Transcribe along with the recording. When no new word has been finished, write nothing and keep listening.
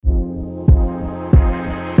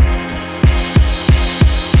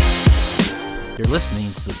You're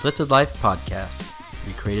listening to the Lifted Life podcast.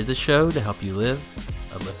 We created the show to help you live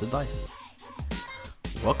a lifted life.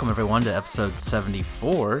 Welcome everyone to episode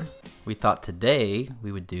 74. We thought today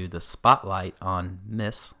we would do the spotlight on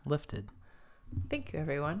Miss Lifted. Thank you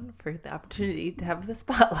everyone for the opportunity to have the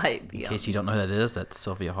spotlight be In on. case you don't know who that is, that's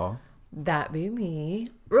Sylvia Hall. That be me.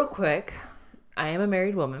 Real quick, I am a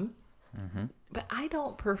married woman, Mm-hmm. but I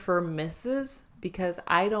don't prefer Mrs. because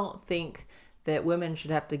I don't think that women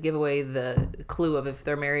should have to give away the clue of if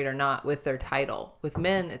they're married or not with their title. With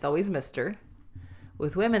men, it's always Mr.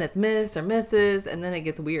 With women, it's Miss or Mrs., and then it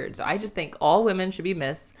gets weird. So I just think all women should be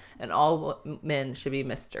Miss and all men should be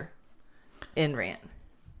Mr. in rant.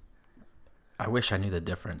 I wish I knew the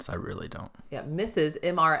difference. I really don't. Yeah, Mrs.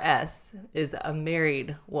 MRS is a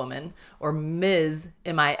married woman, or Ms.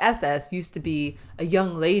 MISS used to be a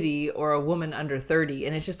young lady or a woman under 30,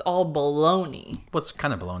 and it's just all baloney. What's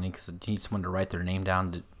kind of baloney because you need someone to write their name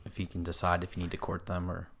down if you can decide if you need to court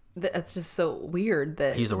them or... That's just so weird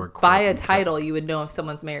that Use the word by a court, title you would know if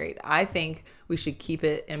someone's married. I think we should keep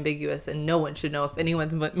it ambiguous, and no one should know if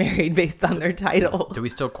anyone's married based on their title. Do we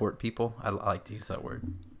still court people? I like to use that word.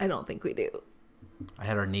 I don't think we do. I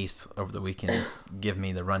had our niece over the weekend give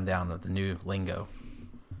me the rundown of the new lingo.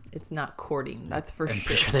 It's not courting, that's for I'm sure.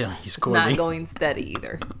 pretty sure they don't use It's courting. not going steady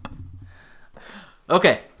either.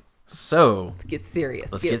 Okay, so Let's get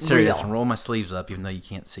serious. let's get serious real. and roll my sleeves up even though you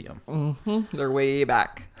can't see them. They're way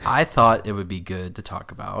back. I thought it would be good to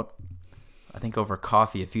talk about, I think over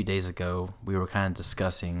coffee a few days ago, we were kind of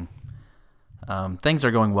discussing things that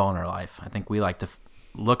are going well in our life. I think we like to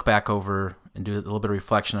look back over and do a little bit of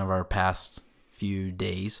reflection of our past few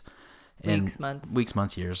days. And Weeks,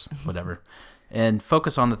 months, years, whatever. And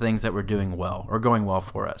focus on the things that we're doing well or going well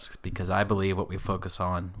for us, because I believe what we focus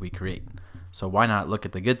on, we create. So why not look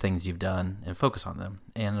at the good things you've done and focus on them?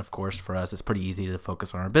 And of course, for us, it's pretty easy to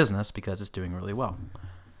focus on our business because it's doing really well.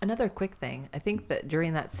 Another quick thing. I think that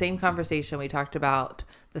during that same conversation, we talked about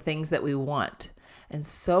the things that we want. And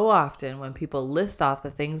so often when people list off the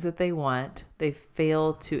things that they want, they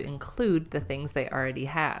fail to include the things they already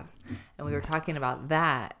have. And we were talking about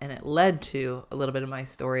that, and it led to a little bit of my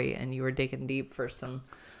story, and you were digging deep for some...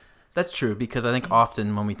 That's true, because I think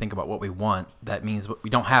often when we think about what we want, that means we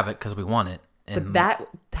don't have it because we want it. But that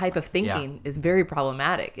type of thinking is very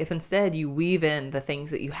problematic. If instead you weave in the things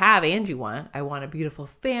that you have and you want, I want a beautiful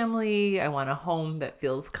family, I want a home that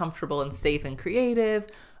feels comfortable and safe and creative.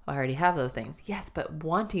 I already have those things. Yes, but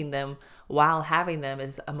wanting them while having them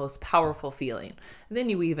is a most powerful feeling. And then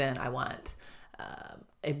you weave in, I want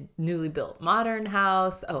a newly built modern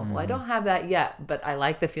house. Oh, well, I don't have that yet, but I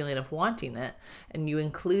like the feeling of wanting it. And you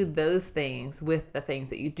include those things with the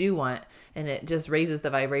things that you do want, and it just raises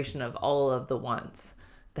the vibration of all of the wants.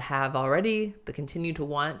 The have already, the continue to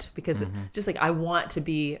want, because just like I want to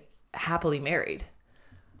be happily married.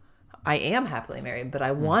 I am happily married, but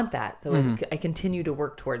I want that. So I continue to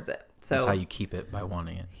work towards it. So that's how you keep it, by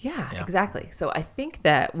wanting it. Yeah, exactly. So I think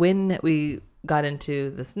that when we got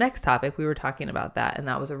into this next topic, we were talking about that, and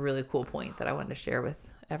that was a really cool point that I wanted to share with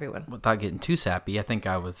everyone. Without getting too sappy, I think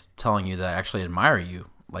I was telling you that I actually admire you.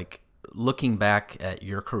 Like, looking back at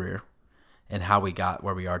your career and how we got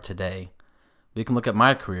where we are today, we can look at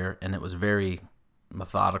my career, and it was very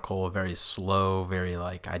methodical, very slow, very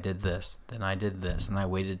like, I did this, then I did this, and I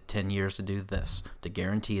waited 10 years to do this to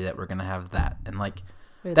guarantee that we're going to have that. And like...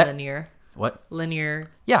 that, linear. What?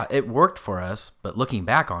 Linear. Yeah, it worked for us, but looking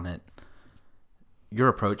back on it, your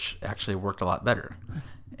approach actually worked a lot better.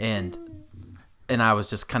 And I was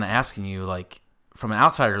just kind of asking you, like, from an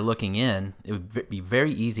outsider looking in, it would be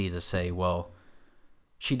very easy to say, well,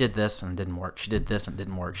 she did this and it didn't work. She did this and it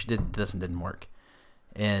didn't work. She did this and it didn't work.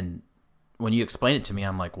 And when you explain it to me,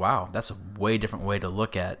 I'm like, wow, that's a way different way to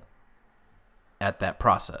look at that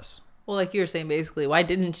process. Well, like you were saying, basically, why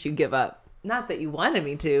didn't you give up? Not that you wanted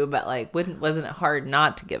me to, but like, wasn't it hard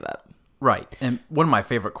not to give up? Right. And one of my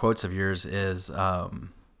favorite quotes of yours is,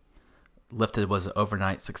 Lifted was an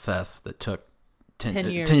overnight success that took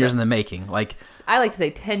 10 years in the making. Like, I like to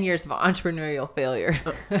say 10 years of entrepreneurial failure.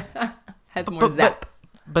 Has more zap.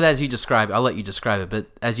 But as you describe, I'll let you describe it, but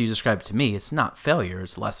as you describe it to me, it's not failure,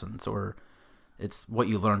 it's lessons, or it's what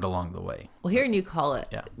you learned along the way. Well, hearing you call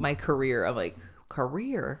it my career, I'm like,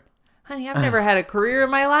 career? Honey, I've never had a career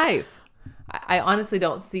in my life. I honestly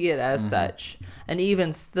don't see it as such. And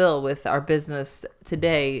even still with our business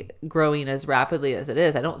today growing as rapidly as it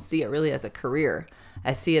is, I don't see it really as a career.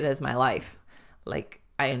 I see it as my life. Like,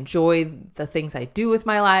 I enjoy the things I do with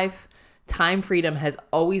my life. time freedom has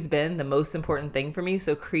always been the most important thing for me.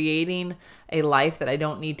 So creating a life that I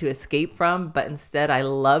don't need to escape from, but instead I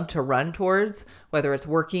love to run towards, whether it's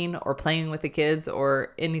working or playing with the kids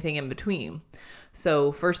or anything in between.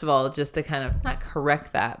 So first of all, just to kind of not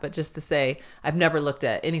correct that, but just to say, I've never looked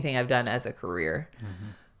at anything I've done as a career.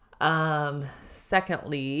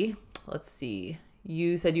 Secondly, let's see.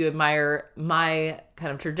 You said you admire my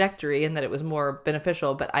kind of trajectory and that it was more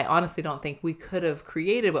beneficial, but I honestly don't think we could have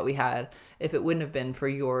created what we had if it wouldn't have been for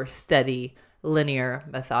your steady, linear,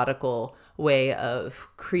 methodical way of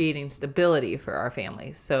creating stability for our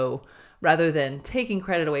family. So rather than taking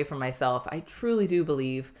credit away from myself, I truly do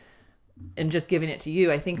believe in just giving it to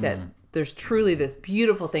you. I think that there's truly this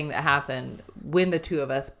beautiful thing that happened when the two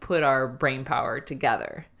of us put our brain power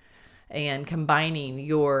together. And combining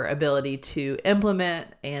your ability to implement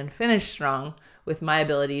and finish strong with my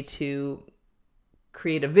ability to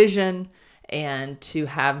create a vision and to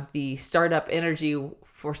have the startup energy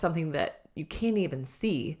for something that you can't even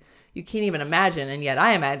see, you can't even imagine. And yet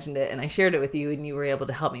I imagined it and I shared it with you and you were able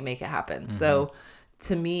to help me make it happen. So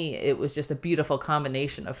to me, it was just a beautiful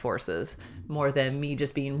combination of forces more than me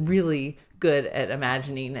just being really good at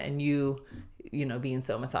imagining and you know, being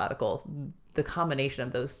so methodical. The combination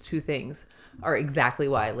of those two things are exactly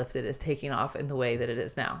why Lifted is taking off in the way that it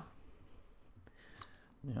is now.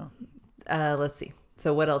 Yeah. Let's see.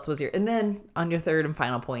 So what else was your, and then on your third and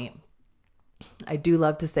final point, I do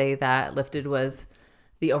love to say that Lifted was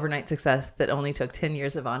the overnight success that only took 10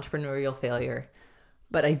 years of entrepreneurial failure,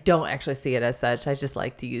 but I don't actually see it as such. I just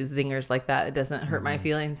like to use zingers like that. It doesn't hurt my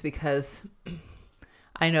feelings because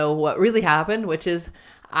I know what really happened, which is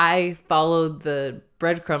I followed the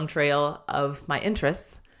breadcrumb trail of my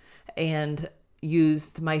interests and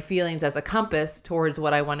used my feelings as a compass towards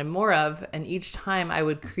what I wanted more of. And each time I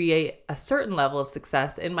would create a certain level of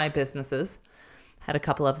success in my businesses, had a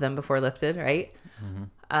couple of them before Lifted, right?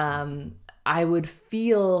 I would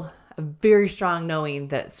feel a very strong knowing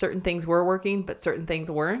that certain things were working, but certain things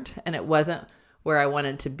weren't. And it wasn't where I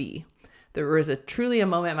wanted to be. There was truly a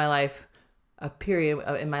moment in my life, a period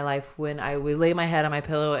in my life when I would lay my head on my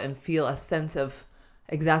pillow and feel a sense of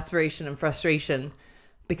exasperation and frustration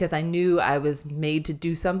because I knew I was made to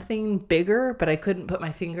do something bigger, but I couldn't put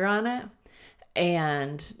my finger on it.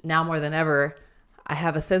 And now more than ever, I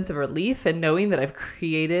have a sense of relief in knowing that I've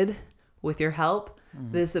created, with your help,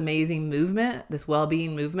 this amazing movement, this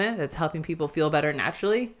well-being movement that's helping people feel better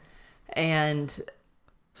naturally. And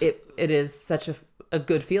it is such a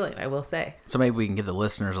good feeling, I will say. So maybe we can give the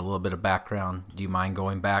listeners a little bit of background. Do you mind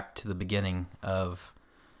going back to the beginning of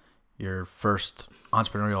your first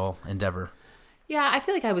entrepreneurial endeavor? Yeah, I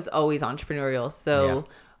feel like I was always entrepreneurial. So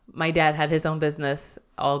my dad had his own business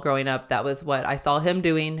all growing up. That was what I saw him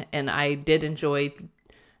doing. And I did enjoy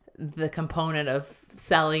the component of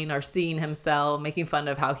selling or seeing him sell, making fun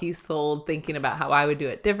of how he sold, thinking about how I would do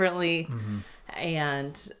it differently.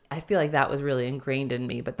 And I feel like that was really ingrained in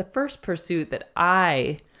me. But the first pursuit that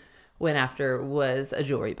I went after was a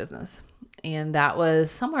jewelry business. And that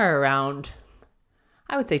was somewhere around,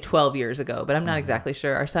 I would say 12 years ago, but I'm not exactly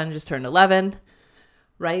sure. Our son just turned 11,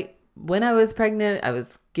 right? When I was pregnant,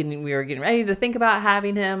 we were getting ready to think about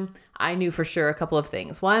having him. I knew for sure a couple of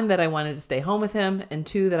things. One, that I wanted to stay home with him. And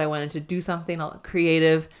two, that I wanted to do something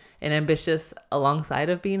creative and ambitious alongside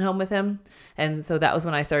of being home with him. And so that was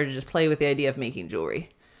when I started to just play with the idea of making jewelry.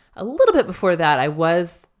 A little bit before that, I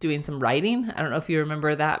was doing some writing. I don't know if you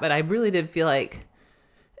remember that, but I really did feel like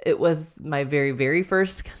it was my very, very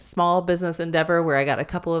first small business endeavor where I got a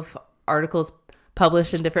couple of articles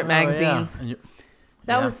published in different magazines. Yeah.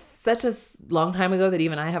 That was such a long time ago that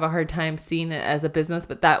even I have a hard time seeing it as a business,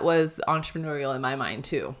 but that was entrepreneurial in my mind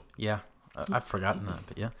too. Yeah, I've forgotten that,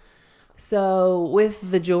 but yeah. So with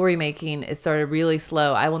the jewelry making, it started really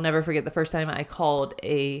slow. I will never forget the first time I called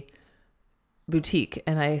a boutique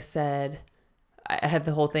and I said, I had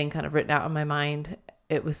the whole thing kind of written out in my mind.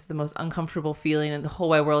 It was the most uncomfortable feeling in the whole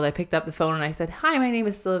wide world. I picked up the phone and I said, "Hi, my name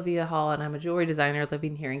is Sylvia Hall and I'm a jewelry designer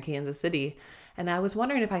living here in Kansas City. And I was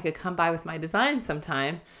wondering if I could come by with my design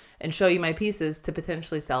sometime and show you my pieces to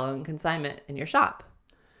potentially sell on consignment in your shop."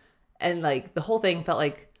 And like the whole thing felt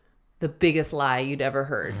like the biggest lie you'd ever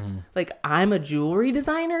heard. Like, I'm a jewelry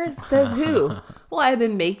designer? Says who? Well, I've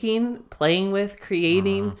been making, playing with,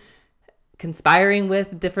 creating, conspiring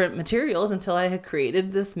with different materials until I had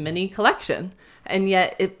created this mini collection. And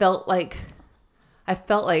yet it felt like, I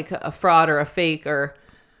felt like a fraud or a fake or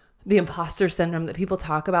the imposter syndrome that people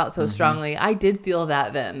talk about so strongly. I did feel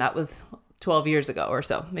that then. That was 12 years ago or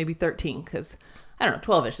so, maybe 13, because I don't know,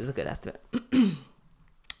 12-ish is a good estimate.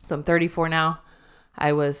 So I'm 34 now.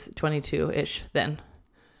 I was 22-ish then.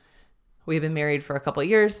 We've been married for a couple of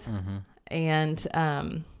years And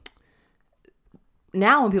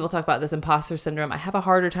now when people talk about this imposter syndrome, I have a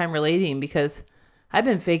harder time relating because I've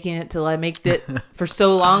been faking it till I make it for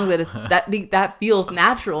so long that that feels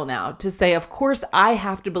natural now to say, of course, I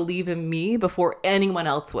have to believe in me before anyone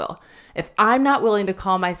else will. If I'm not willing to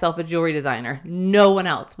call myself a jewelry designer, no one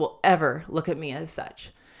else will ever look at me as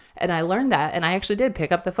such. And I learned that, and I actually did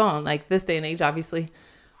pick up the phone. Like this day and age, obviously,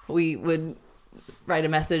 we would write a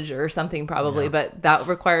message or something probably, but that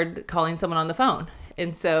required calling someone on the phone.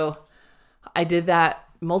 And so I did that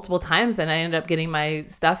multiple times, and I ended up getting my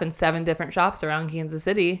stuff in 7 different shops around Kansas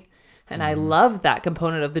City. And I loved that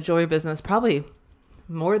component of the jewelry business probably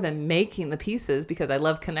more than making the pieces, because I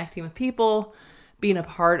love connecting with people, being a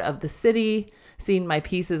part of the city, seeing my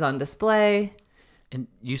pieces on display. And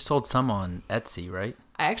you sold some on Etsy, right?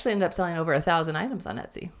 I actually ended up selling over 1,000 items on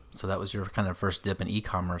Etsy. So that was your kind of first dip in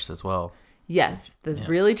e-commerce as well. Yes. The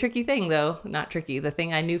really tricky thing, though, not tricky, the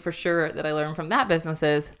thing I knew for sure that I learned from that business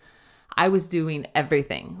is I was doing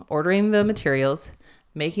everything, ordering the materials,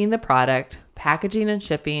 making the product, packaging and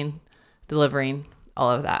shipping, delivering,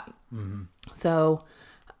 all of that. Mm-hmm. So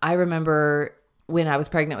I remember when I was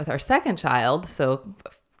pregnant with our second child, so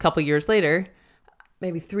a couple years later,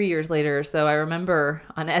 maybe 3 years later or so, I remember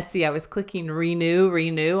on Etsy, I was clicking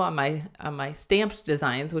renew on my stamped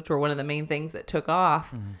designs, which were one of the main things that took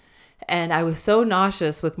off. Mm-hmm. And I was so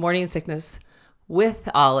nauseous with morning sickness with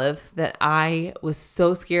Olive that I was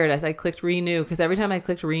so scared as I clicked renew, because every time I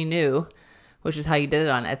clicked renew, which is how you did it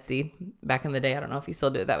on Etsy back in the day, I don't know if you still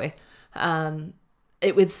do it that way,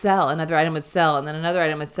 it would sell, another item would sell, and then another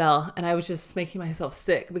item would sell. And I was just making myself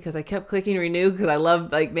sick because I kept clicking renew because I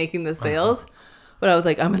loved like making the sales. But I was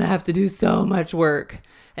like, I'm going to have to do so much work.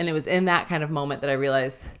 And it was in that kind of moment that I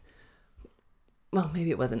realized, well,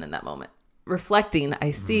 maybe it wasn't in that moment. Reflecting,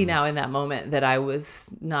 I see now in that moment that I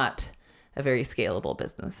was not a very scalable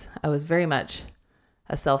business. I was very much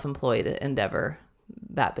a self-employed endeavor.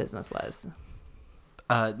 That business was.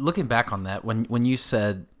 Looking back on that, when you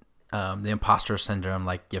said the imposter syndrome,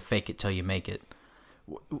 like you fake it till you make it,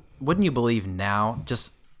 wouldn't you believe now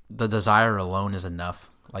just the desire alone is enough?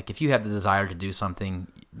 Like if you have the desire to do something,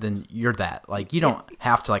 then you're that. Like you don't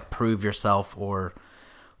have to like prove yourself or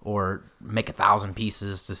make 1,000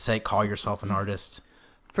 pieces to call yourself an artist.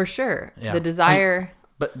 For sure. Yeah. The desire.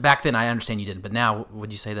 But back then I understand you didn't. But now,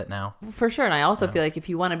 would you say that now? For sure. And I also feel like if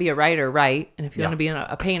you want to be a writer, write. And if you want to be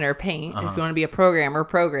a painter, paint. And if you want to be a programmer,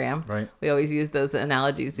 program. Right. We always use those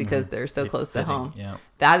analogies because they're so close to home. Yeah.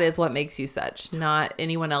 That is what makes you such, not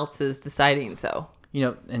anyone else's deciding so. You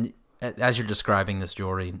know, and as you're describing this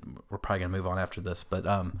jewelry, we're probably going to move on after this, but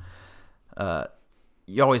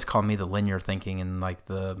you always call me the linear thinking and like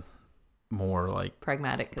the more like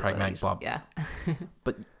pragmatic blah. Yeah.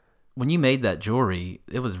 But when you made that jewelry,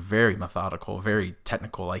 it was very methodical, very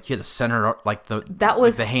technical. Like you had to center like that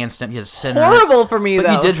was like the hand stamp. You had to center horrible for me, but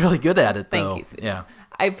though. you did really good at it, though. Thank you. Sweetie. Yeah.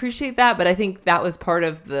 I appreciate that, but I think that was part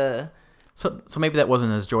of the. So maybe that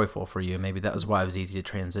wasn't as joyful for you. Maybe that was why it was easy to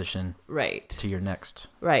transition to your next.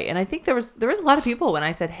 Right. And I think there was a lot of people when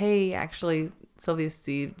I said, hey, actually, Sylvia's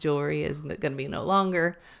Sea jewelry is going to be no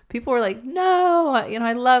longer. People were like, no,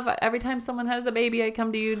 I love every time someone has a baby, I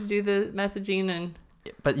come to you to do the messaging. And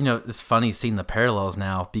but it's funny seeing the parallels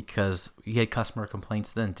now because you had customer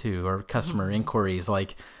complaints then too, or customer inquiries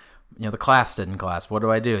like, the class didn't class. What do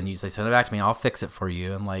I do? And you say, send it back to me. I'll fix it for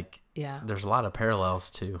you. And there's a lot of parallels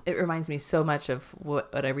too. It reminds me so much of what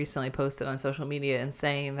I recently posted on social media and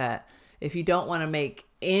saying that if you don't want to make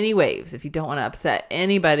any waves, if you don't want to upset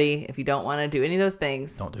anybody, if you don't want to do any of those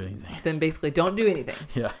things, don't do anything. Then basically don't do anything.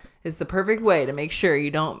 Yeah. It's the perfect way to make sure you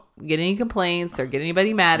don't get any complaints or get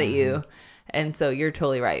anybody mad at you. And so you're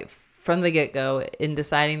totally right. From the get-go, in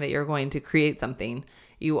deciding that you're going to create something,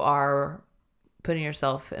 you are putting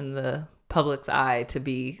yourself in the public's eye to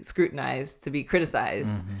be scrutinized, to be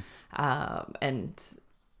criticized, and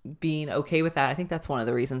being okay with that. I think that's one of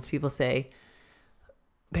the reasons people say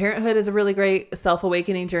parenthood is a really great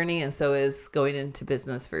self-awakening journey, and so is going into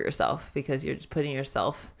business for yourself, because you're just putting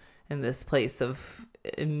yourself in this place of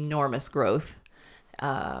enormous growth.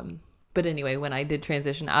 But anyway, when I did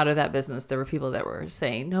transition out of that business, there were people that were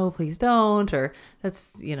saying, no, please don't, or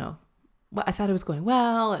that's, I thought it was going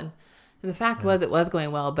well. And the fact was it was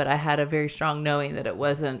going well, but I had a very strong knowing that it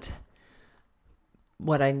wasn't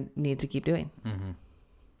what I need to keep doing. Mm-hmm.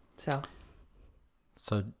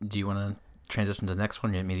 So do you want to transition to the next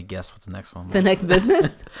one? You want me to guess what the next one was? The next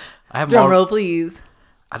business? I have Drum roll, please.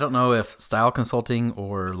 I don't know if style consulting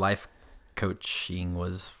or life coaching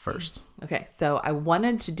was first. Okay, so I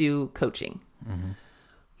wanted to do coaching,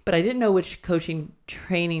 but I didn't know which coaching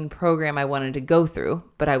training program I wanted to go through.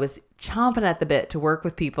 But I was chomping at the bit to work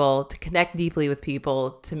with people, to connect deeply with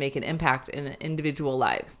people, to make an impact in individual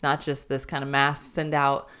lives, not just this kind of mass send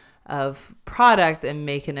out of product and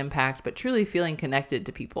make an impact, but truly feeling connected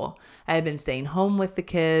to people. I had been staying home with the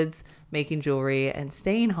kids, making jewelry, and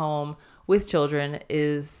staying home with children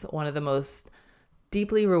is one of the most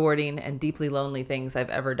deeply rewarding and deeply lonely things I've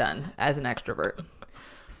ever done as an extrovert.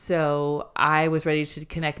 So I was ready to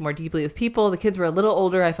connect more deeply with people. The kids were a little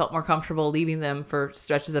older. I felt more comfortable leaving them for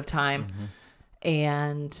stretches of time.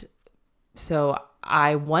 And so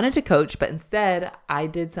I wanted to coach, but instead I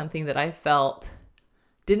did something that I felt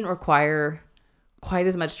didn't require quite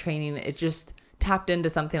as much training. It just tapped into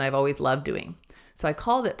something I've always loved doing. So I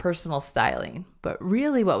called it personal styling. But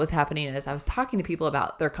really what was happening is I was talking to people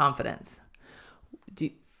about their confidence. Do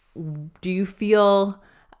you feel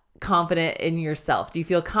confident in yourself? Do you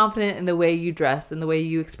feel confident in the way you dress and the way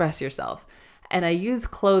you express yourself? And I use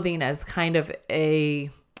clothing as kind of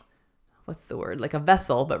like a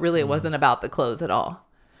vessel, but really it wasn't about the clothes at all.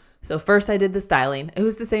 So first I did the styling. It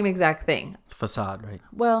was the same exact thing. It's facade, right?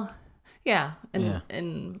 Well, yeah.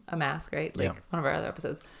 In a mask, right? Like one of our other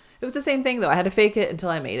episodes. It was the same thing though. I had to fake it until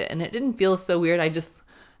I made it. And it didn't feel so weird. I just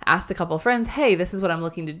asked a couple of friends, hey, this is what I'm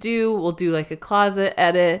looking to do. We'll do like a closet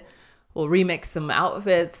edit. We'll remix some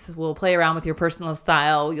outfits. We'll play around with your personal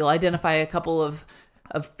style. You'll identify a couple of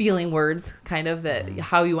feeling words, kind of that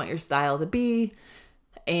how you want your style to be.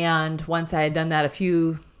 And once I had done that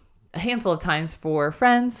a handful of times for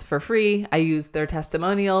friends for free, I used their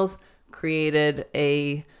testimonials, created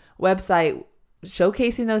a website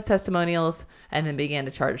showcasing those testimonials, and then began to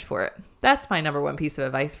charge for it. That's my number one piece of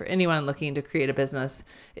advice for anyone looking to create a business,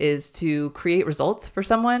 is to create results for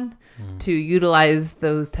someone, to utilize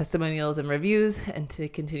those testimonials and reviews, and to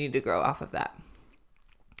continue to grow off of that.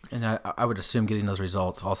 And I would assume getting those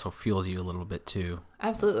results also fuels you a little bit too.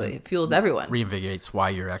 Absolutely. It fuels everyone. Reinvigorates why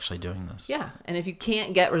you're actually doing this. Yeah. And if you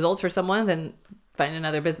can't get results for someone, then find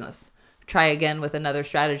another business. Try again with another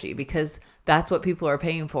strategy, because that's what people are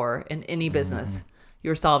paying for in any business.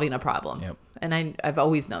 You're solving a problem. Yep. And I've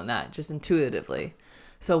always known that, just intuitively.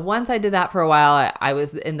 So once I did that for a while, I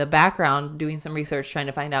was in the background doing some research, trying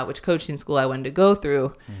to find out which coaching school I wanted to go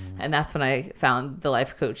through. And that's when I found the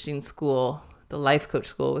Life Coach School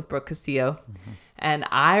with Brooke Castillo. And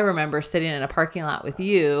I remember sitting in a parking lot with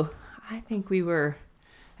you. I think we were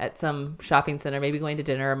at some shopping center, maybe going to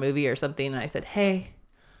dinner or a movie or something. And I said, hey,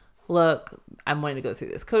 look, I'm wanting to go through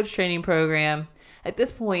this coach training program. At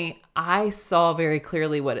this point, I saw very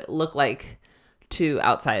clearly what it looked like to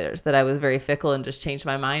outsiders, that I was very fickle and just changed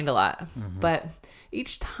my mind a lot. But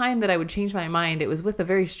each time that I would change my mind, it was with a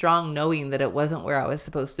very strong knowing that it wasn't where I was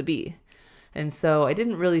supposed to be. And so I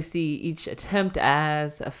didn't really see each attempt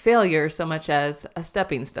as a failure so much as a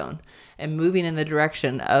stepping stone and moving in the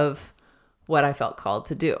direction of what I felt called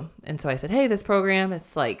to do. And so I said, hey, this program,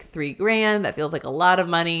 it's like $3,000. That feels like a lot of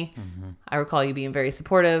money. I recall you being very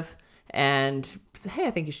supportive and said, hey,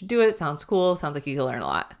 I think you should do it. Sounds cool. Sounds like you can learn a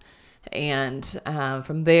lot. And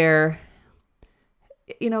from there,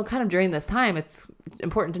 kind of during this time, it's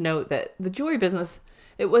important to note that the jewelry business,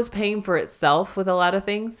 it was paying for itself with a lot of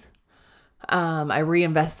things. I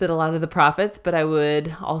reinvested a lot of the profits, but I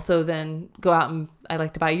would also then go out and I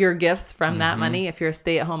like to buy your gifts from that money. If you're a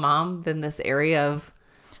stay-at-home mom, then this area of...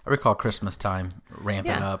 I recall Christmas time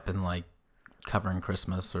ramping up and like covering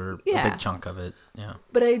Christmas or a big chunk of it. Yeah.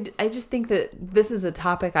 But I just think that this is a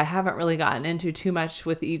topic I haven't really gotten into too much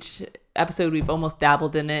with each episode. We've almost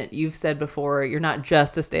dabbled in it. You've said before, you're not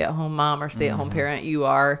just a stay-at-home mom or stay-at-home parent.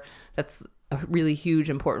 That's a really huge,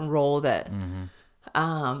 important role that...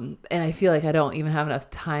 and I feel like I don't even have enough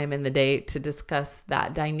time in the day to discuss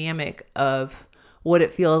that dynamic of what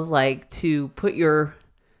it feels like to put your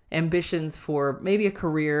ambitions for maybe a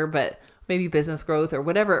career, but maybe business growth or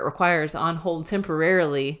whatever it requires on hold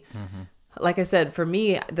temporarily. Like I said, for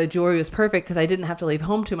me, the jewelry was perfect because I didn't have to leave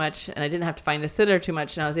home too much and I didn't have to find a sitter too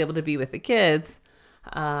much, and I was able to be with the kids.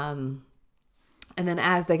 And then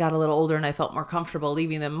as they got a little older and I felt more comfortable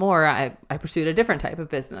leaving them more, I pursued a different type of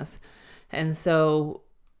business. And so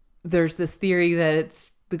there's this theory that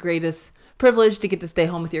it's the greatest privilege to get to stay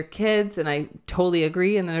home with your kids. And I totally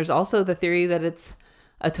agree. And then there's also the theory that it's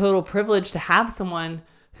a total privilege to have someone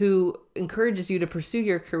who encourages you to pursue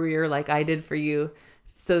your career like I did for you,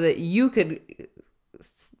 so that you could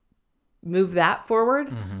move that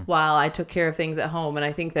forward while I took care of things at home. And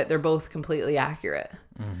I think that they're both completely accurate.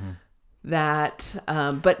 But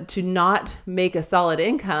to not make a solid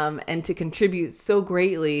income and to contribute so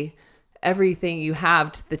greatly everything you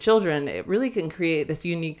have to the children, it really can create this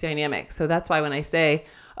unique dynamic. So that's why when I say,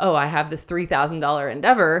 oh, I have this $3,000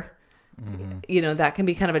 endeavor, that can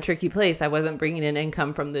be kind of a tricky place. I wasn't bringing in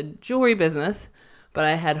income from the jewelry business, but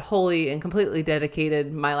I had wholly and completely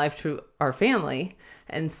dedicated my life to our family.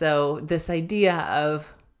 And so this idea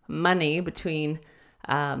of money between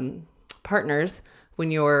partners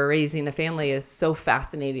when you're raising a family is so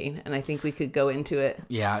fascinating. And I think we could go into it.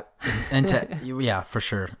 Yeah. Yeah, for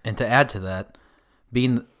sure. And to add to that,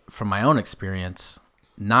 being from my own experience,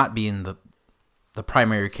 not being the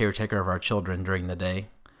primary caretaker of our children during the day,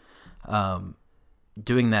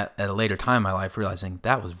 doing that at a later time in my life, realizing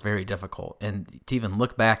that was very difficult. And to even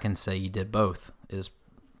look back and say you did both is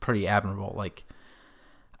pretty admirable. Like,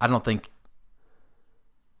 I don't think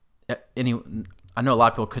I know a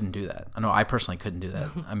lot of people couldn't do that. I know I personally couldn't do that.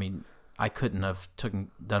 I mean, I couldn't have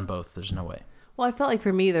done both. There's no way. Well, I felt like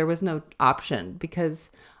for me, there was no option because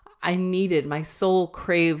my soul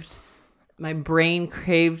craved, my brain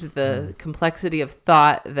craved the complexity of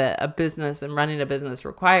thought that a business and running a business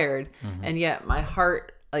required. And yet my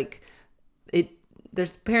heart,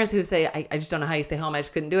 there's parents who say, I just don't know how you stay home. I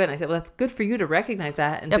just couldn't do it. And I said, well, that's good for you to recognize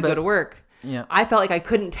that and to go to work. Yeah. I felt like I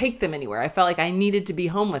couldn't take them anywhere. I felt like I needed to be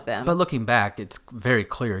home with them. But looking back, it's very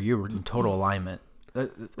clear you were in total alignment.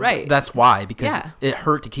 Right. That's why, because it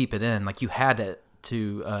hurt to keep it in. Like, you had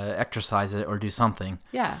to exercise it or do something.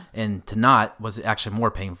 Yeah. And to not was actually more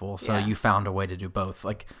painful. So you found a way to do both.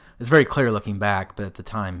 Like, it's very clear looking back, but at the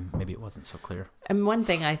time, maybe it wasn't so clear. And one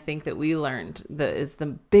thing I think that we learned that is the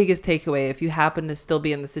biggest takeaway, if you happen to still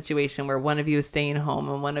be in the situation where one of you is staying home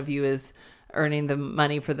and one of you is earning the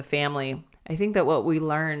money for the family, I think that what we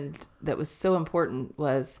learned that was so important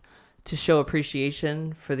was to show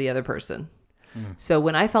appreciation for the other person. So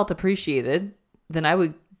when I felt appreciated, then I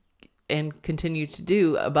would and continue to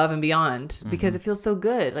do above and beyond because it feels so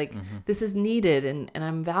good. Like this is needed and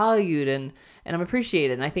I'm valued and I'm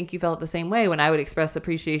appreciated. And I think you felt the same way when I would express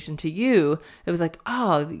appreciation to you. It was like,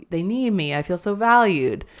 oh, they need me. I feel so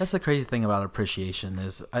valued. That's the crazy thing about appreciation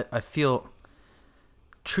is I feel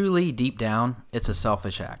truly deep down, it's a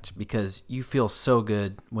selfish act because you feel so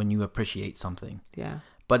good when you appreciate something. Yeah.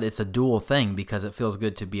 But it's a dual thing because it feels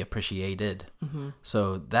good to be appreciated.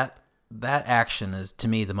 So that action is, to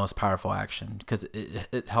me, the most powerful action because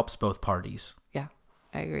it helps both parties. Yeah,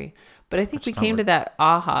 I agree. But I think we came to that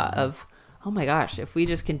aha of, oh my gosh, if we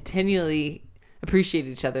just continually appreciate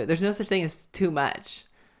each other, there's no such thing as too much.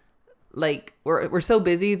 Like we're so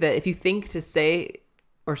busy that if you think to say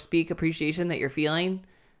or speak appreciation that you're feeling,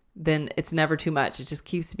 then it's never too much. It just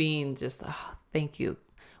keeps being just, oh, thank you.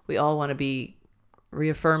 We all want to be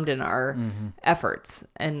reaffirmed in our efforts.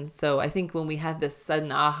 And so I think when we had this sudden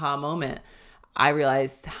aha moment, I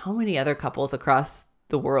realized how many other couples across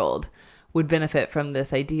the world would benefit from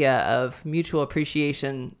this idea of mutual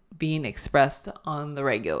appreciation being expressed on the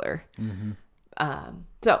regular.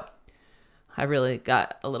 So I really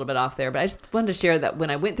got a little bit off there, but I just wanted to share that when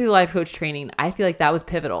I went through life coach training, I feel like that was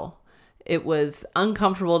pivotal. It was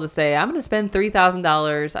uncomfortable to say, I'm going to spend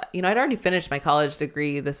 $3,000. I'd already finished my college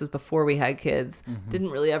degree. This was before we had kids.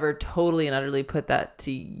 Didn't really ever totally and utterly put that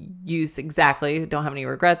to use exactly. Don't have any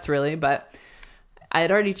regrets really, but I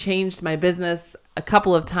had already changed my business a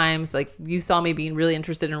couple of times. Like you saw me being really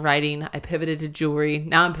interested in writing. I pivoted to jewelry.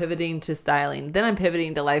 Now I'm pivoting to styling. Then I'm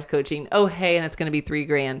pivoting to life coaching. Oh, hey, and it's going to be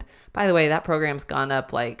 $3,000. By the way, that program's gone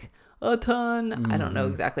up like a ton. I don't know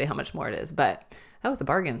exactly how much more it is, but that was a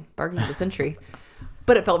bargain of the century.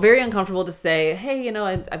 But it felt very uncomfortable to say, hey,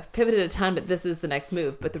 I've pivoted a ton, but this is the next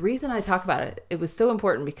move. But the reason I talk about it, it was so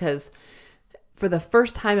important because for the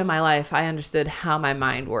first time in my life, I understood how my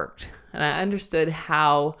mind worked. And I understood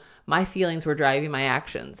how my feelings were driving my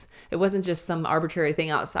actions. It wasn't just some arbitrary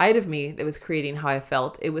thing outside of me that was creating how I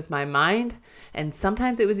felt. It was my mind. And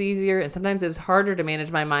sometimes it was easier and sometimes it was harder to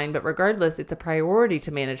manage my mind. But regardless, it's a priority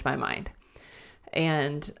to manage my mind.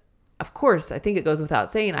 And of course, I think it goes without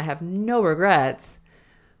saying, I have no regrets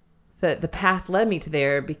that the path led me to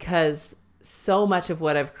there because so much of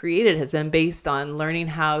what I've created has been based on learning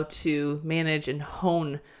how to manage and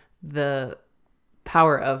hone the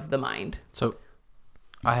power of the mind. So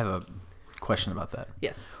I have a question about that.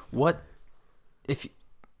 Yes.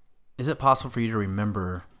 Is it possible for you to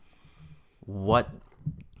remember what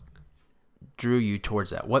drew you towards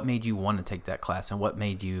that? What made you want to take that class and what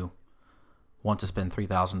made you want to spend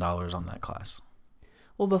 $3,000 on that class?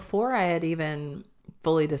 Well, before I had even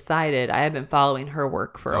fully decided, I had been following her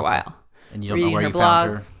work for a while. And you don't know where you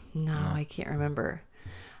found her? No, I can't remember.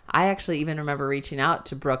 I actually even remember reaching out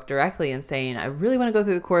to Brooke directly and saying, I really want to go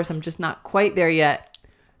through the course. I'm just not quite there yet.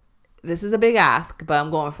 This is a big ask, but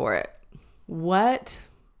I'm going for it. What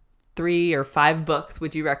 3 or 5 books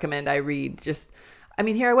would you recommend I read? I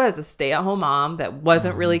mean, here I was, a stay-at-home mom that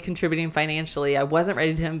wasn't really contributing financially. I wasn't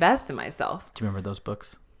ready to invest in myself. Do you remember those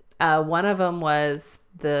books? One of them was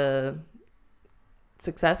The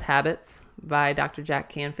Success Habits by Dr. Jack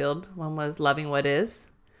Canfield. One was Loving What Is.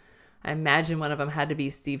 I imagine one of them had to be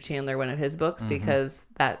Steve Chandler, one of his books, because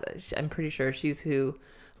I'm pretty sure she's who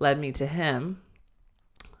led me to him.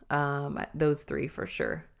 Those three for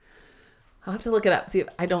sure. I'll have to look it up. See, if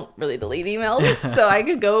I don't really delete emails, so I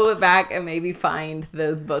could go back and maybe find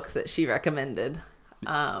those books that she recommended.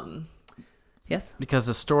 Yes? Because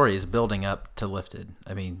the story is building up to Lifted.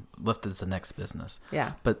 I mean, Lifted's the next business.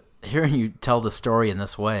 Yeah. But hearing you tell the story in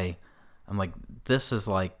this way, I'm like, this is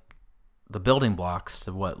like the building blocks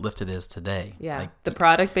to what Lifted is today. Yeah. Like, the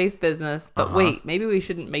product-based business. But wait, maybe we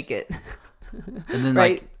shouldn't make it. And then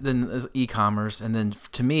right? then there's e-commerce, and then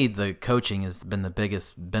to me the coaching has been the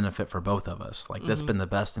biggest benefit for both of us. Like that's been the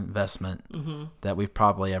best investment that we've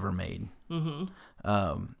probably ever made.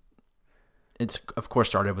 It's of course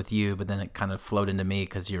started with you, but then it kind of flowed into me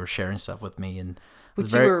because you were sharing stuff with me, and was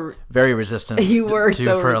very resistant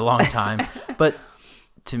for a long time. But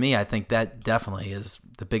to me, I think that definitely is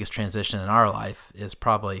the biggest transition in our life is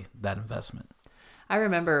probably that investment. I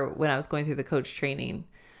remember when I was going through the coach training,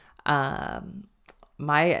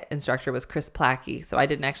 my instructor was Chris Plackey. So I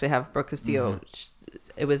didn't actually have Brooke Castillo.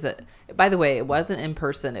 It was by the way, it wasn't in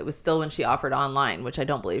person. It was still when she offered online, which I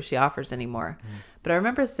don't believe she offers anymore. But I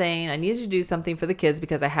remember saying I needed to do something for the kids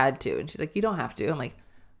because I had to. And she's like, you don't have to. I'm like,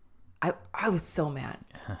 I was so mad.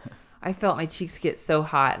 I felt my cheeks get so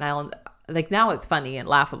hot, and now it's funny and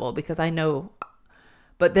laughable because I know,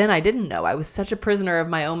 but then I didn't know. I was such a prisoner of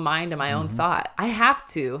my own mind and my own thought. I have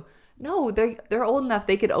to. No, they're old enough.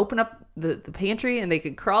 They could open up the pantry and they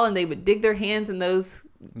could crawl and they would dig their hands in those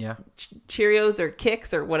Cheerios or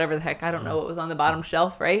Kicks or whatever the heck. I don't know what was on the bottom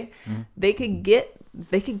shelf, right? They could get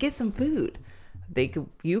some food.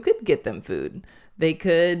 You could get them food.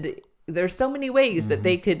 There's so many ways that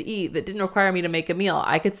they could eat that didn't require me to make a meal.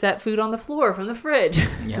 I could set food on the floor from the fridge.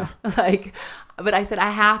 Yeah. But I said, I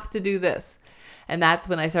have to do this. And that's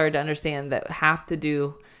when I started to understand that have to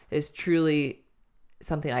do is truly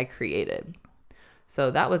something I created. So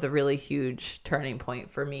that was a really huge turning point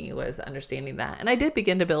for me, was understanding that. And I did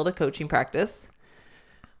begin to build a coaching practice.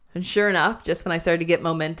 And sure enough, just when I started to get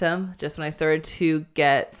momentum, just when I started to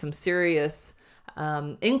get some serious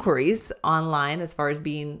inquiries online as far as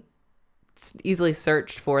being easily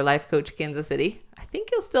searched for Life Coach Kansas City. I think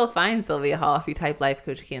you'll still find Sylvia Hall if you type Life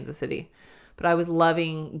Coach Kansas City. But I was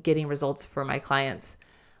loving getting results for my clients.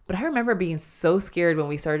 But I remember being so scared when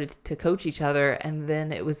we started to coach each other. And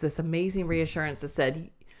then it was this amazing reassurance that said,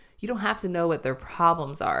 you don't have to know what their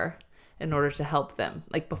problems are in order to help them,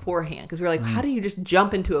 like beforehand. Because we were like, how do you just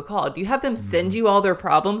jump into a call? Do you have them send you all their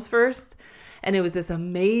problems first? And it was this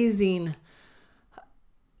amazing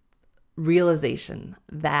realization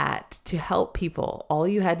that to help people, all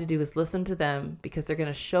you had to do is listen to them, because they're going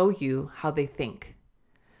to show you how they think.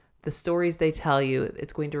 The stories they tell you,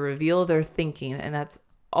 it's going to reveal their thinking. And that's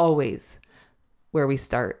always where we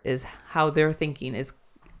start, is how their thinking is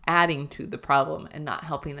adding to the problem and not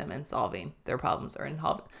helping them in solving their problems or in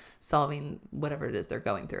solving whatever it is they're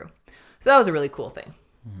going through. So that was a really cool thing.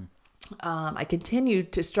 I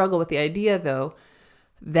continued to struggle with the idea, though,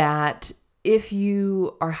 that if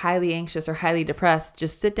you are highly anxious or highly depressed,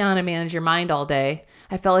 just sit down and manage your mind all day.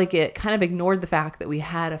 I felt like it kind of ignored the fact that we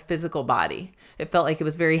had a physical body. It felt like it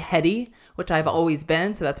was very heady, which I've always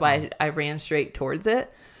been. So that's why I ran straight towards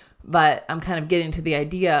it. But I'm kind of getting to the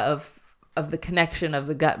idea of the connection of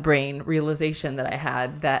the gut-brain realization that I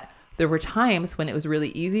had, that there were times when it was really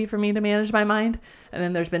easy for me to manage my mind. And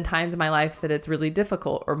then there's been times in my life that it's really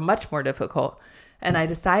difficult, or much more difficult. And I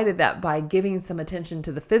decided that by giving some attention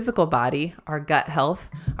to the physical body, our gut health,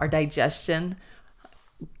 our digestion,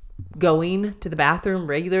 going to the bathroom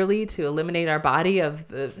regularly to eliminate our body of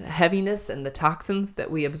the heaviness and the toxins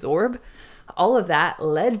that we absorb, all of that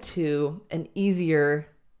led to an easier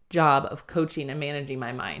job of coaching and managing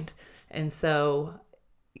my mind. And so,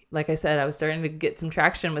 like I said, I was starting to get some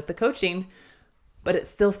traction with the coaching, but it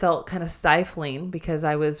still felt kind of stifling, because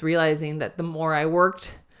I was realizing that the more I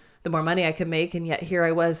worked, the more money I could make. And yet here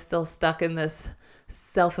I was still stuck in this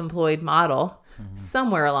self-employed model.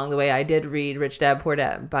 Somewhere along the way, I did read Rich Dad Poor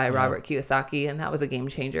Dad by Robert Kiyosaki, and that was a game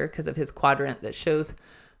changer because of his quadrant that shows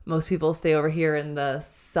most people stay over here in the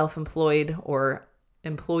self-employed or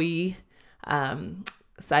employee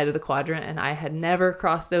side of the quadrant. And I had never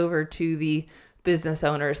crossed over to the business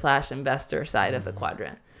owner / investor side of the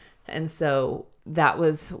quadrant. And so that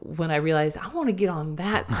was when I realized I want to get on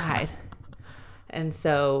that side. And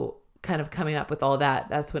so kind of coming up with all that,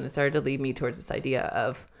 that's when it started to lead me towards this idea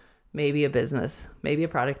of maybe a business, maybe a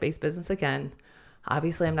product-based business again.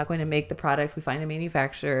 Obviously, I'm not going to make the product. We find a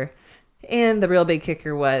manufacturer. And the real big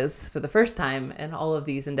kicker was, for the first time in all of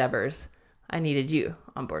these endeavors, I needed you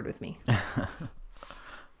on board with me.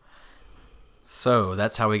 So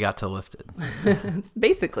that's how we got to Lifted.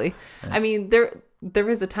 Basically. Yeah. I mean, there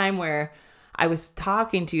was a time where I was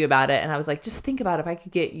talking to you about it, and I was like, just think about if I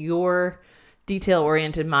could get your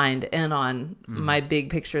detail-oriented mind in on my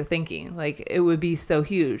big picture thinking. Like, it would be so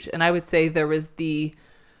huge. And I would say there was the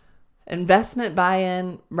investment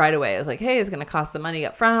buy-in right away. I was like, hey, it's going to cost some money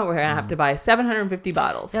up front. We're going to have to buy 750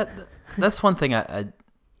 bottles. Yeah, that's one thing I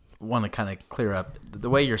want to kind of clear up. The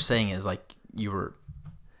way you're saying is like you were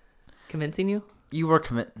convincing you. You were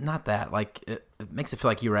not that. Like it makes it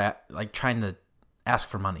feel like you were trying to ask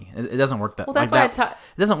for money. It doesn't work that. Well, that's like why it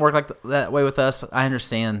doesn't work like that way with us. I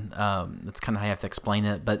understand. That's kind of how you have to explain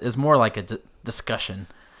it, but it's more like a discussion.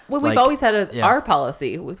 Well, we've always had our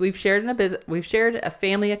policy was we've shared a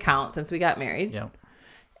family account since we got married. Yeah.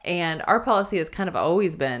 And our policy has kind of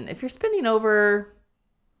always been, if you're spending over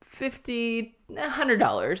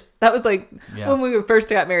 $100, that was like when we first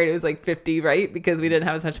got married, it was like 50, right? Because we didn't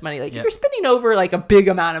have as much money. Like if you're spending over like a big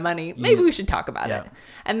amount of money, maybe we should talk about it.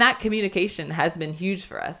 And that communication has been huge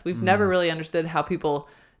for us. We've never really understood how people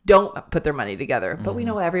don't put their money together, but we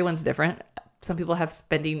know everyone's different. Some people have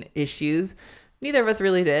spending issues. Neither of us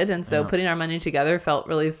really did. And so putting our money together felt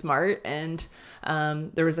really smart. And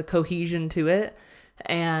there was a cohesion to it.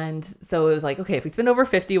 And so it was like, okay, if we spend over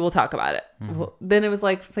 50, we'll talk about it. Well, then it was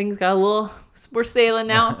like, things got a little, we're sailing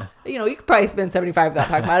now. You could probably spend 75 without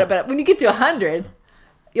talking about it. But when you get to 100,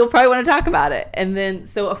 you'll probably want to talk about it. And then,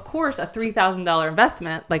 so of course, a $3,000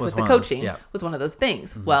 investment, like with the coaching, was one of those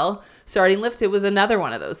things. Well, starting Lifted was another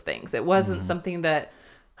one of those things. It wasn't something that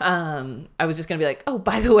I was just going to be like, oh,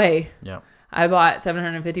 by the way, I bought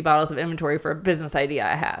 750 bottles of inventory for a business idea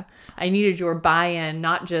I have. I needed your buy-in,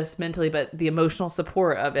 not just mentally, but the emotional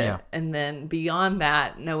support of it. Yeah. And then beyond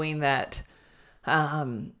that, knowing that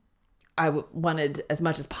I wanted as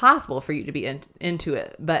much as possible for you to be into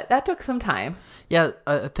it. But that took some time. Yeah,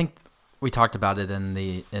 I think we talked about it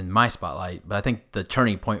in my spotlight. But I think the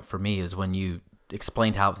turning point for me is when you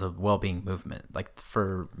explained how it was a well-being movement. Like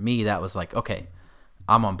for me, that was like, okay,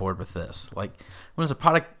 I'm on board with this. Like when it was a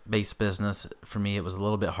product-based business, for me, it was a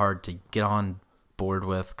little bit hard to get on board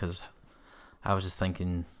with because I was just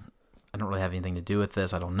thinking, I don't really have anything to do with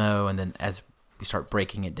this. I don't know. And then as we start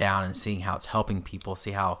breaking it down and seeing how it's helping people,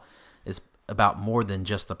 see how it's about more than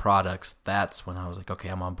just the products, that's when I was like, okay,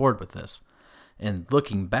 I'm on board with this. And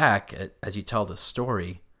looking back, as you tell the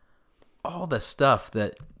story, all the stuff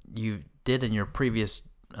that you did in your previous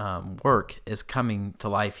work is coming to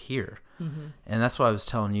life here. Mm-hmm. And that's why I was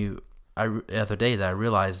telling you the other day that I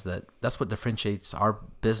realized that that's what differentiates our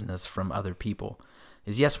business from other people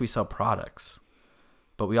is, yes, we sell products,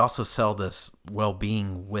 but we also sell this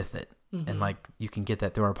well-being with it. Mm-hmm. And like you can get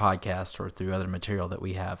that through our podcast or through other material that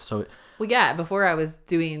we have. So, well, yeah, before I was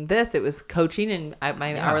doing this, it was coaching and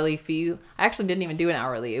my hourly fee. I actually didn't even do an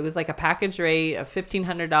hourly. It was like a package rate of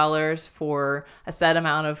 $1,500 for a set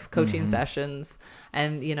amount of coaching sessions.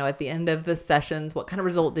 And, at the end of the sessions, what kind of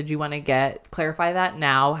result did you want to get? Clarify that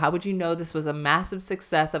now. How would you know this was a massive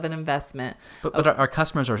success of an investment? But our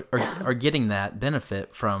customers are getting that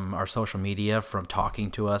benefit from our social media, from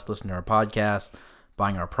talking to us, listening to our podcast,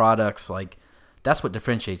 buying our products. Like that's what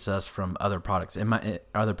differentiates us from other products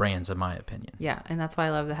other brands, in my opinion. Yeah. And that's why I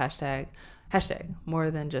love the hashtag more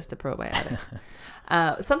than just a probiotic.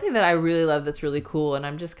 Something that I really love that's really cool. And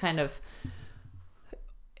I'm just kind of,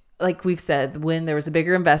 like we've said, when there was a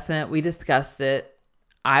bigger investment, we discussed it.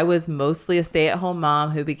 I was mostly a stay-at-home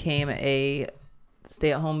mom who became a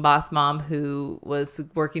stay-at-home boss mom who was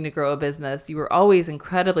working to grow a business. You were always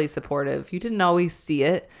incredibly supportive. You didn't always see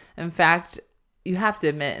it. In fact, you have to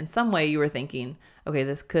admit, in some way you were thinking, okay,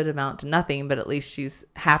 this could amount to nothing, but at least she's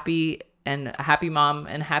happy, and a happy mom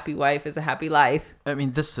and a happy wife is a happy life. I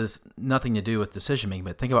mean, this has nothing to do with decision making,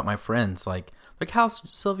 but think about my friends. Like how's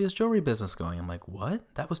Sylvia's jewelry business going? I'm like, what?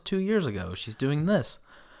 That was 2 years ago. She's doing this.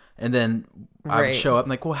 And then I would show up and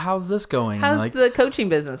like, well, how's this going? How's the coaching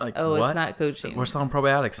business? Like, oh, what? It's not coaching. We're selling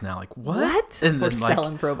probiotics now. Like, what? What? And we're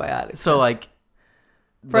selling probiotics. So like,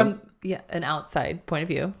 from an outside point of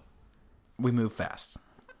view, we move fast.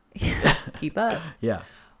 Keep up. Yeah.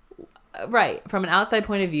 Right. From an outside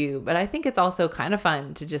point of view. But I think it's also kind of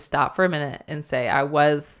fun to just stop for a minute and say, I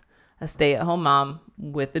was a stay-at-home mom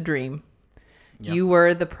with a dream. Yep. You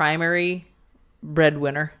were the primary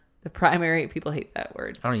breadwinner, the primary, people hate that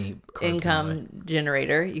word, income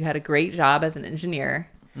generator. You had a great job as an engineer.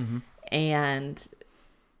 Mm-hmm. And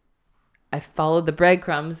I followed the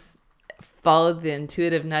breadcrumbs followed the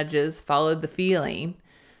intuitive nudges, followed the feeling,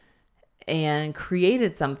 and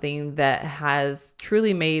created something that has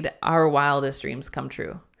truly made our wildest dreams come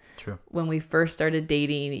true. True. When we first started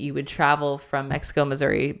dating, you would travel from Mexico,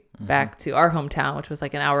 Missouri back to our hometown, which was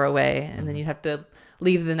like an hour away. And then you'd have to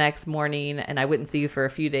leave the next morning, and I wouldn't see you for a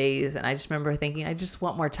few days. And I just remember thinking, I just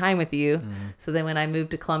want more time with you. So then when I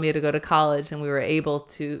moved to Columbia to go to college and we were able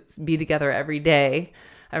to be together every day,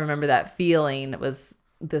 I remember that feeling. It was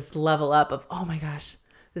this level up of, oh my gosh,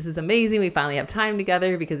 this is amazing. We finally have time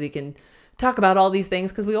together because we can talk about all these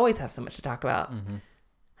things, because we always have so much to talk about.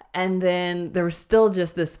 And then there was still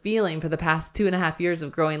just this feeling for the past 2.5 years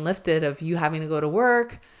of growing Lifted, of you having to go to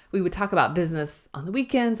work. We would talk about business on the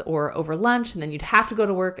weekends or over lunch, and then you'd have to go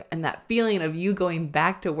to work. And that feeling of you going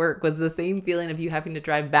back to work was the same feeling of you having to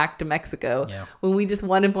drive back to Mexico when we just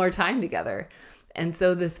wanted more time together. And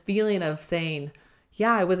so this feeling of saying,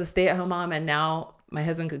 yeah, I was a stay-at-home mom, and now my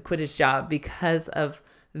husband could quit his job because of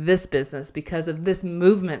this business, because of this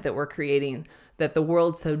movement that we're creating, that the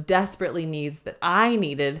world so desperately needs, that I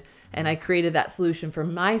needed. And I created that solution for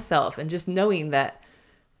myself. And just knowing that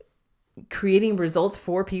creating results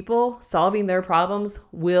for people, solving their problems,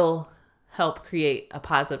 will help create a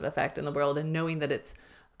positive effect in the world. And knowing that it's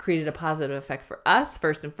created a positive effect for us,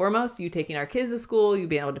 first and foremost, you taking our kids to school, you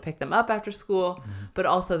being able to pick them up after school, but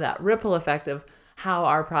also that ripple effect of how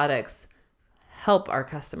our products help our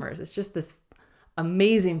customers. It's just this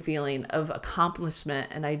amazing feeling of accomplishment.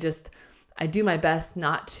 And I do my best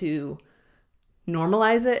not to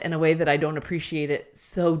normalize it in a way that I don't appreciate it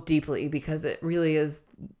so deeply, because it really is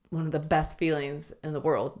one of the best feelings in the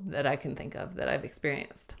world that I can think of, that I've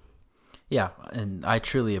experienced. Yeah, and I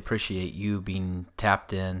truly appreciate you being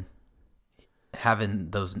tapped in, having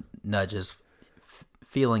those nudges,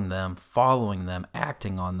 feeling them, following them,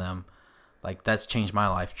 acting on them. Like, that's changed my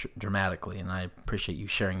life dramatically, and I appreciate you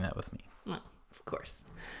sharing that with me. Well, of course.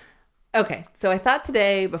 Okay, so I thought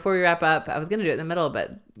today, before we wrap up, I was going to do it in the middle,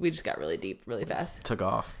 but we just got really deep really fast. It took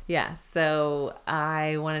off. Yeah, so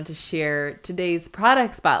I wanted to share today's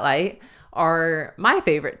product spotlight are my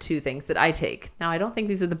favorite 2 things that I take. Now, I don't think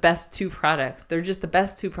these are the best 2 products. They're just the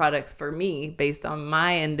best 2 products for me based on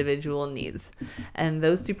my individual needs. And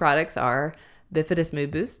those 2 products are Bifidus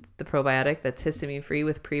Mood Boost, the probiotic that's histamine-free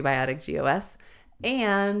with prebiotic GOS,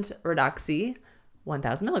 and Redoxy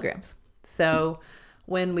 1,000 milligrams. So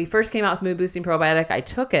when we first came out with Mood Boosting Probiotic, I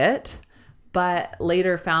took it, but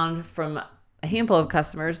later found from a handful of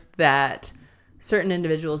customers that certain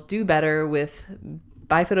individuals do better with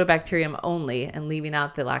Bifidobacterium only and leaving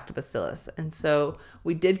out the Lactobacillus. And so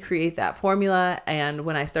we did create that formula. And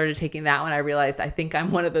when I started taking that one, I realized I think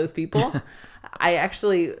I'm one of those people. I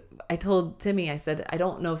told Timmy, I said, I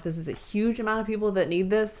don't know if this is a huge amount of people that need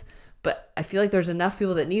this, but I feel like there's enough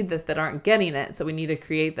people that need this that aren't getting it. So we need to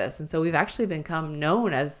create this. And so we've actually become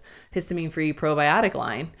known as histamine-free probiotic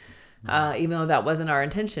line. Even though that wasn't our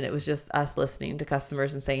intention. It was just us listening to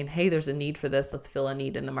customers and saying, hey, there's a need for this. Let's fill a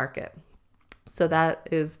need in the market. So that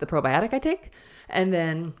is the probiotic I take. And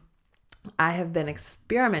then I have been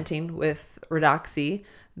experimenting with Redoxy.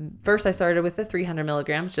 First, I started with the 300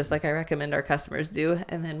 milligrams, just like I recommend our customers do.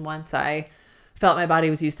 And then once I felt my body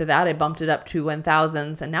was used to that, I bumped it up to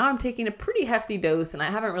 1,000s. And now I'm taking a pretty hefty dose, and I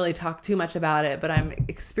haven't really talked too much about it, but I'm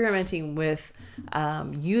experimenting with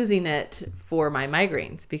using it for my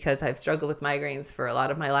migraines, because I've struggled with migraines for a lot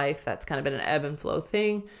of my life. That's kind of been an ebb and flow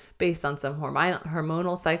thing based on some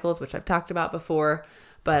hormonal cycles, which I've talked about before.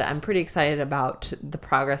 But I'm pretty excited about the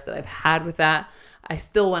progress that I've had with that. I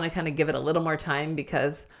still want to kind of give it a little more time,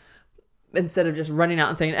 because instead of just running out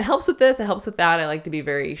and saying, it helps with this, it helps with that, I like to be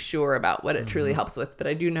very sure about what it truly helps with. But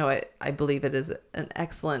I do know it. I believe it is an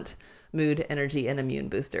excellent mood, energy, and immune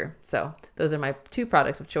booster. So those are my 2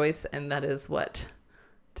 products of choice. And that is what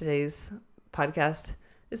today's podcast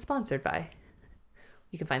is sponsored by.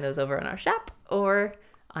 You can find those over on our shop or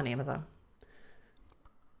on Amazon.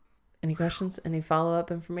 Any questions? Any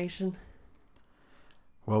follow-up information?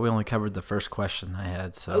 Well, we only covered the first question I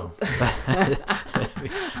had, so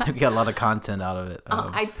we got a lot of content out of it.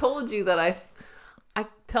 I told you that I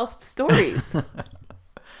tell stories.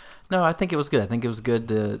 No, I think it was good. I think it was good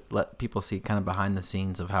to let people see kind of behind the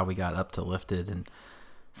scenes of how we got up to Lifted. And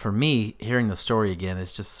for me, hearing the story again,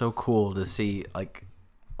 it's just so cool to see, like,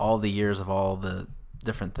 all the years of all the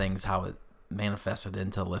different things, how it manifested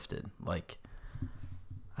into Lifted. Like,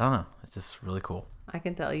 I don't know. It's just really cool. I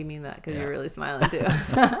can tell you mean that, because you're really smiling too.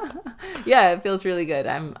 Yeah, it feels really good.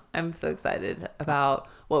 I'm so excited about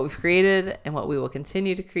what we've created and what we will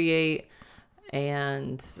continue to create.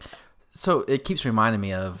 And so it keeps reminding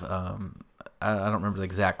me of, I don't remember the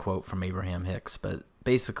exact quote from Abraham Hicks, but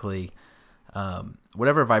basically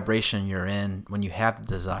whatever vibration you're in when you have the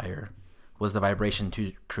desire was the vibration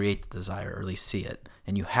to create the desire, or at least see it.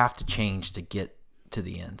 And you have to change to get to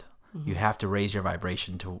the end. Mm-hmm. You have to raise your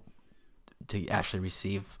vibration to actually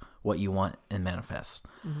receive what you want and manifest.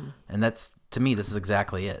 Mm-hmm. And that's, to me, this is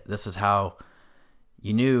exactly it. This is how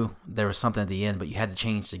you knew there was something at the end, but you had to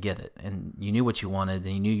change to get it. And you knew what you wanted,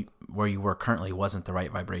 and you knew where you were currently wasn't the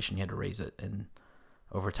right vibration. You had to raise it. And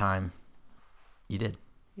over time, you did.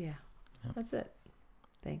 Yeah. That's it.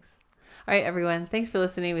 Thanks. All right, everyone. Thanks for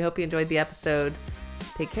listening. We hope you enjoyed the episode.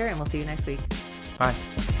 Take care, and we'll see you next week. Bye.